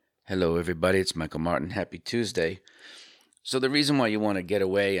Hello, everybody. It's Michael Martin. Happy Tuesday. So, the reason why you want to get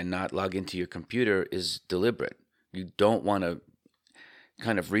away and not log into your computer is deliberate. You don't want to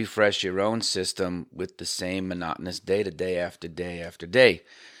kind of refresh your own system with the same monotonous day to day after day after day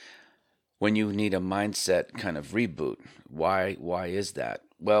when you need a mindset kind of reboot. Why is that?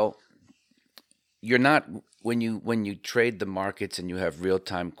 Well, you're not when you trade the markets and you have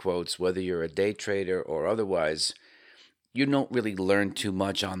real-time quotes, whether you're a day trader or otherwise, you don't really learn too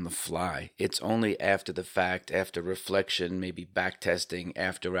much on the fly. It's only after the fact, after reflection, maybe back testing,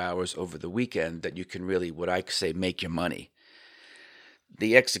 after hours over the weekend that you can really, what I say, make your money.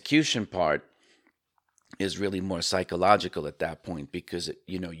 The execution part is really more psychological at that point because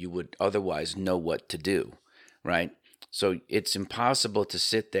you would otherwise know what to do, right? So it's impossible to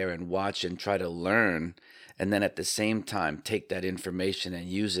sit there and watch and try to learn and then at the same time take that information and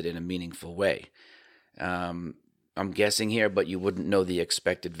use it in a meaningful way. Um, I'm guessing here, but you wouldn't know the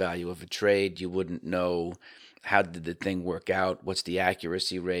expected value of a trade. You wouldn't know how did the thing work out, what's the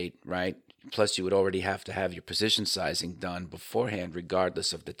accuracy rate, right? Plus, you would already have to have your position sizing done beforehand,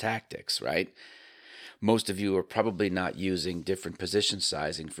 regardless of the tactics, right? Most of you are probably not using different position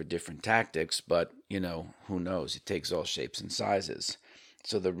sizing for different tactics, but who knows? It takes all shapes and sizes.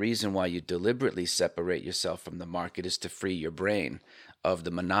 So the reason why you deliberately separate yourself from the market is to free your brain of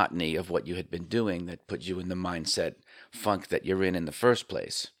the monotony of what you had been doing that put you in the mindset funk that you're in the first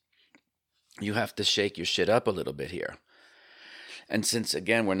place. You have to shake your shit up a little bit here. And since,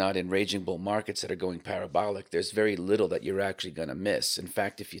 again, we're not in raging bull markets that are going parabolic, there's very little that you're actually going to miss. In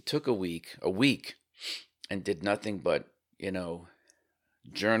fact, if you took a week, and did nothing but,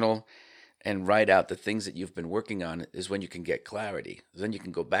 journal and write out the things that you've been working on is when you can get clarity. Then you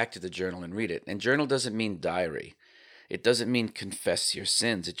can go back to the journal and read it. And journal doesn't mean diary. It doesn't mean confess your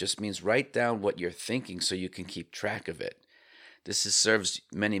sins. It just means write down what you're thinking so you can keep track of it. Serves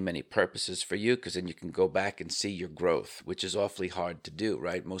many, many purposes for you because then you can go back and see your growth, which is awfully hard to do,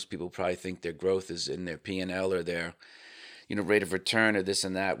 right? Most people probably think their growth is in their P&L or their, rate of return or this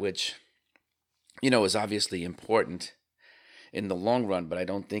and that, which, is obviously important in the long run, but I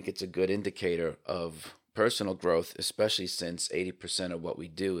don't think it's a good indicator of personal growth, especially since 80% of what we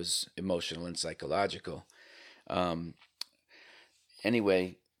do is emotional and psychological. Um,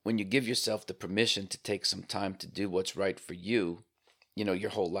 anyway, when you give yourself the permission to take some time to do what's right for you,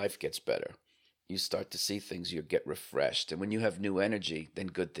 your whole life gets better. You start to see things, you get refreshed. And when you have new energy, then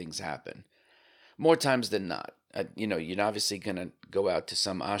good things happen. More times than not. You're obviously going to go out to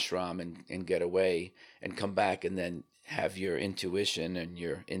some ashram and get away and come back and then have your intuition and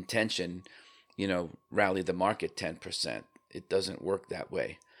your intention, rally the market 10%. It doesn't work that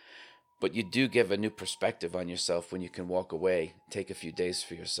way. But you do give a new perspective on yourself when you can walk away, take a few days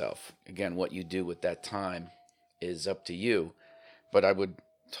for yourself. Again, what you do with that time is up to you. But I would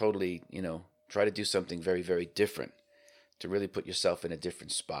totally, try to do something very, very different to really put yourself in a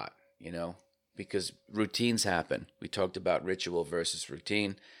different spot, because routines happen. We talked about ritual versus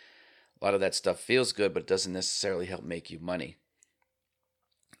routine. A lot of that stuff feels good, but it doesn't necessarily help make you money.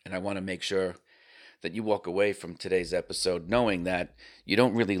 And I want to make sure that you walk away from today's episode knowing that you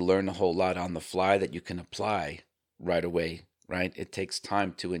don't really learn a whole lot on the fly that you can apply right away, right? It takes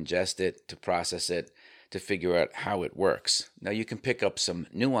time to ingest it, to process it, to figure out how it works. Now, you can pick up some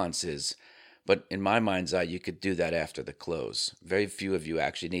nuances, but in my mind's eye, you could do that after the close. Very few of you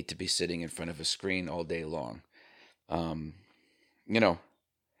actually need to be sitting in front of a screen all day long. Um, you know,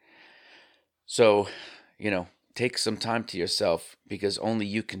 so, take some time to yourself because only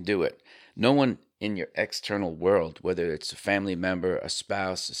you can do it. No one in your external world, whether it's a family member, a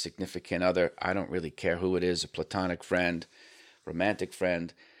spouse, a significant other, I don't really care who it is, a platonic friend, romantic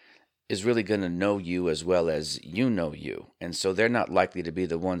friend, is really going to know you as well as you know you. And so they're not likely to be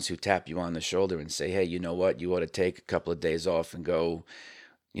the ones who tap you on the shoulder and say, hey, you know what, you ought to take a couple of days off and go,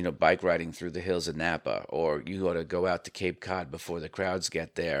 bike riding through the hills of Napa, or you ought to go out to Cape Cod before the crowds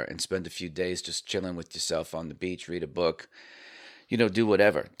get there and spend a few days just chilling with yourself on the beach, read a book, do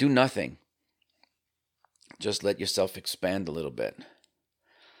whatever. Do nothing. Just let yourself expand a little bit.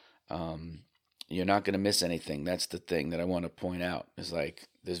 You're not going to miss anything. That's the thing that I want to point out. Is like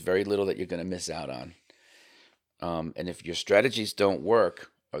there's very little that you're going to miss out on. And if your strategies don't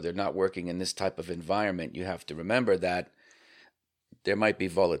work or they're not working in this type of environment, you have to remember that there might be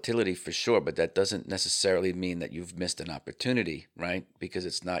volatility for sure, but that doesn't necessarily mean that you've missed an opportunity, right? Because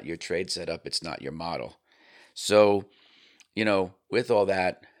it's not your trade setup, it's not your model. So, with all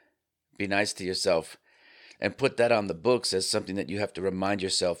that, be nice to yourself and put that on the books as something that you have to remind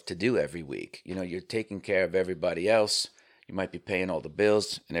yourself to do every week. You're taking care of everybody else. You might be paying all the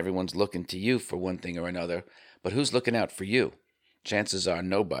bills and everyone's looking to you for one thing or another, but who's looking out for you? Chances are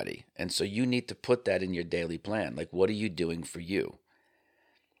nobody. And so you need to put that in your daily plan. Like, what are you doing for you?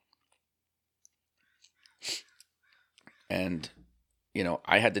 And,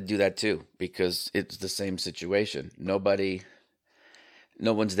 I had to do that too because it's the same situation. No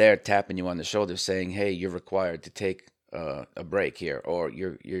one's there tapping you on the shoulder saying, "Hey, you're required to take a break here," or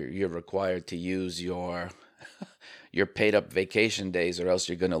you're required to use your paid up vacation days, or else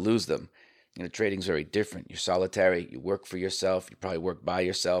you're going to lose them. Trading's very different. You're solitary. You work for yourself. You probably work by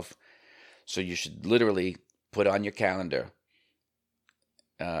yourself. So you should literally put on your calendar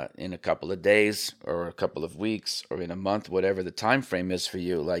in a couple of days or a couple of weeks or in a month, whatever the time frame is for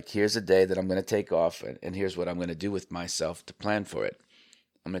you. Like, here's a day that I'm going to take off, and here's what I'm going to do with myself to plan for it.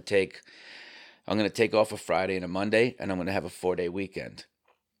 I'm going to take off a Friday and a Monday, and I'm going to have a 4-day weekend.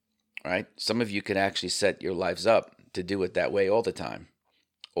 All right? Some of you can actually set your lives up to do it that way all the time.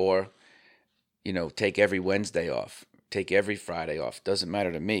 Or, take every Wednesday off, take every Friday off. Doesn't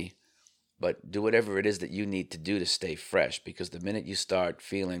matter to me. But do whatever it is that you need to do to stay fresh, because the minute you start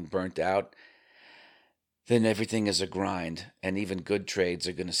feeling burnt out, then everything is a grind, and even good trades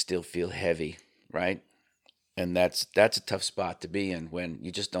are going to still feel heavy, right? And that's a tough spot to be in when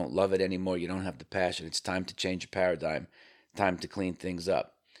you just don't love it anymore. You don't have the passion. It's time to change your paradigm, time to clean things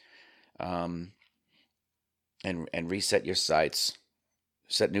up, and reset your sights,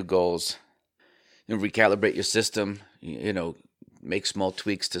 set new goals, recalibrate your system. Make small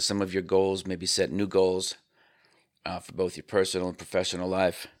tweaks to some of your goals. Maybe set new goals for both your personal and professional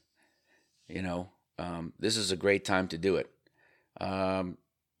life. This is a great time to do it.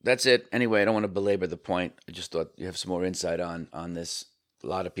 That's it. Anyway, I don't want to belabor the point. I just thought you have some more insight on this. A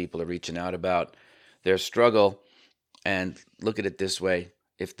lot of people are reaching out about their struggle. And look at it this way.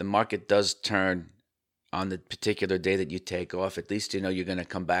 If the market does turn on the particular day that you take off, at least you're going to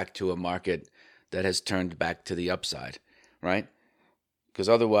come back to a market that has turned back to the upside, right? Because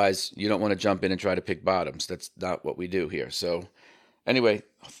otherwise, you don't want to jump in and try to pick bottoms. That's not what we do here. So anyway,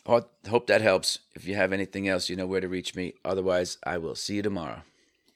 hope that helps. If you have anything else, you know where to reach me. Otherwise, I will see you tomorrow.